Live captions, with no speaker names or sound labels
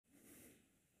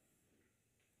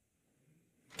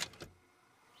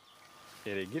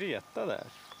Är det Greta där?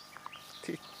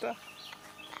 Titta!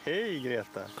 Hej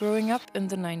Greta! Growing up in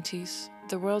the 90s,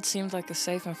 the world seemed like a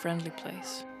safe and friendly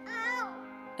place.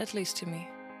 At least to me.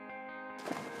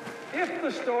 If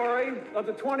the story of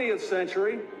the 20th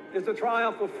century is the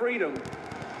triumph of freedom,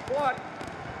 what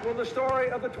will the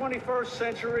story of the 21st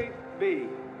century be?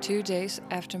 2 days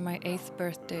after my 8th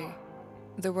birthday,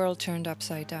 the world turned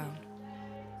upside down.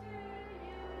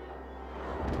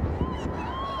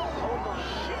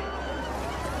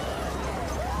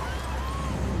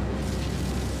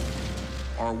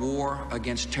 Our war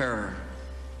against terror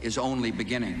is only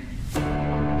beginning.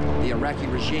 The Iraqi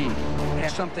regime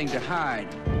has something to hide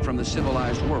from the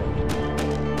civilized world.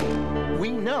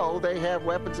 We know they have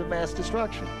weapons of mass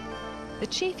destruction. The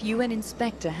chief UN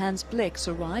inspector Hans Blix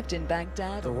arrived in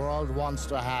Baghdad. The world wants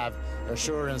to have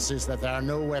assurances that there are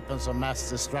no weapons of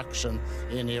mass destruction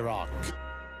in Iraq.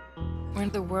 When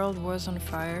the world was on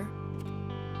fire,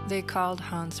 they called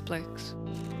Hans Blix.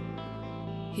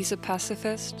 He's a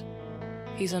pacifist,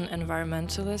 he's an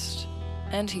environmentalist,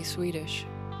 and he's Swedish,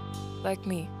 like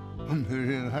me. Hur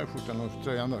är den här skjortan och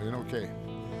tröjan då? Är den okej?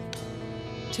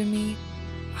 To me,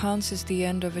 Hans is the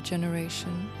end of a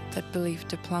generation that believed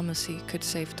diplomacy could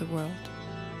save the world.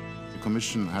 The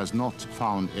Commission has not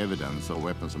found evidence of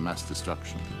weapons of mass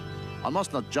destruction. I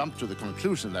must not jump to the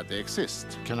conclusion that they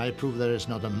exist. Can I prove there is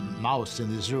not a mouse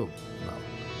in this room? No.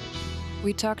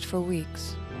 We talked for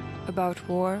weeks about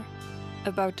war,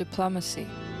 about diplomacy.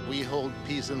 We hold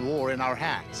peace and war in our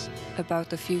hands. About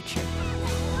the future.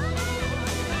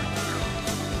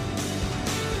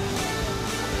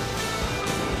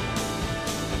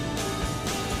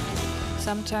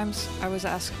 Sometimes I was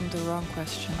asking the wrong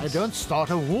questions. I don't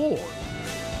start a war.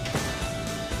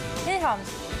 Hej Hans.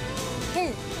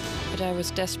 Hej. But I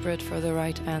was desperate for the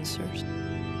right answers.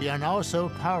 We are now so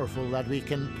powerful that we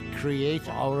can create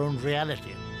our own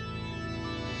reality.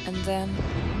 And then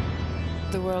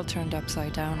the world turned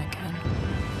upside down again.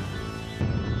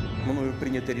 Мною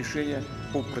принято решение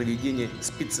о проведении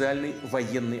специальной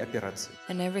военной операции.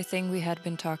 And everything we had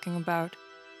been talking about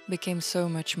became so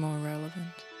much more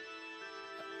relevant.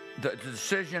 The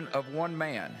decision of one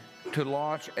man to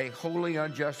launch a wholly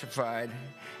unjustified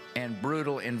and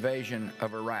brutal invasion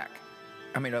of Iraq.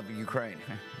 I mean, of Ukraine.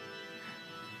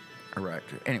 Iraq.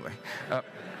 Anyway.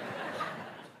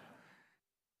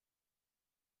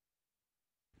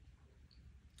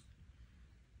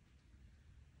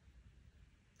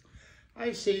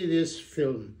 I see this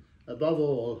film, above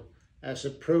all, as a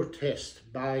protest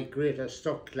by Greta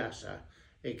Stocklassa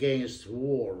against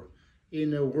war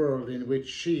in a world in which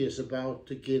she is about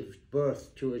to give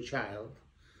birth to a child.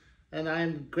 And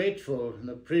I'm grateful and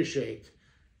appreciate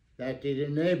that it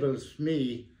enables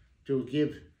me to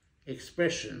give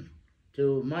expression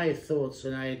to my thoughts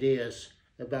and ideas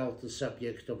about the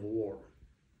subject of war.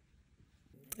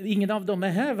 Ingen av dem är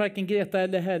här, varken Greta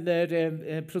eller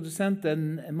heller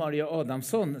producenten Maria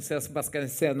Adamsson. Så jag bara ska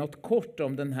säga något kort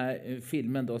om den här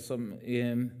filmen då, som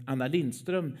Anna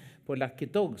Lindström på Lucky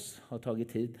Dogs har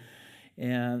tagit hit.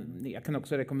 Jag kan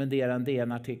också rekommendera en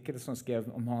DN-artikel som skrev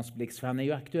om Hans Blix, för han är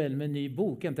ju aktuell med en ny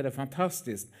bok, inte det är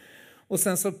fantastiskt? Och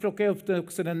sen så plockade jag upp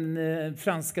också den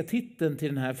franska titeln till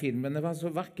den här filmen. Det var en så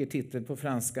vacker titel på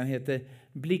franska, den heter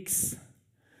Blix,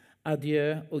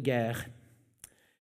 Adieu och Guerre.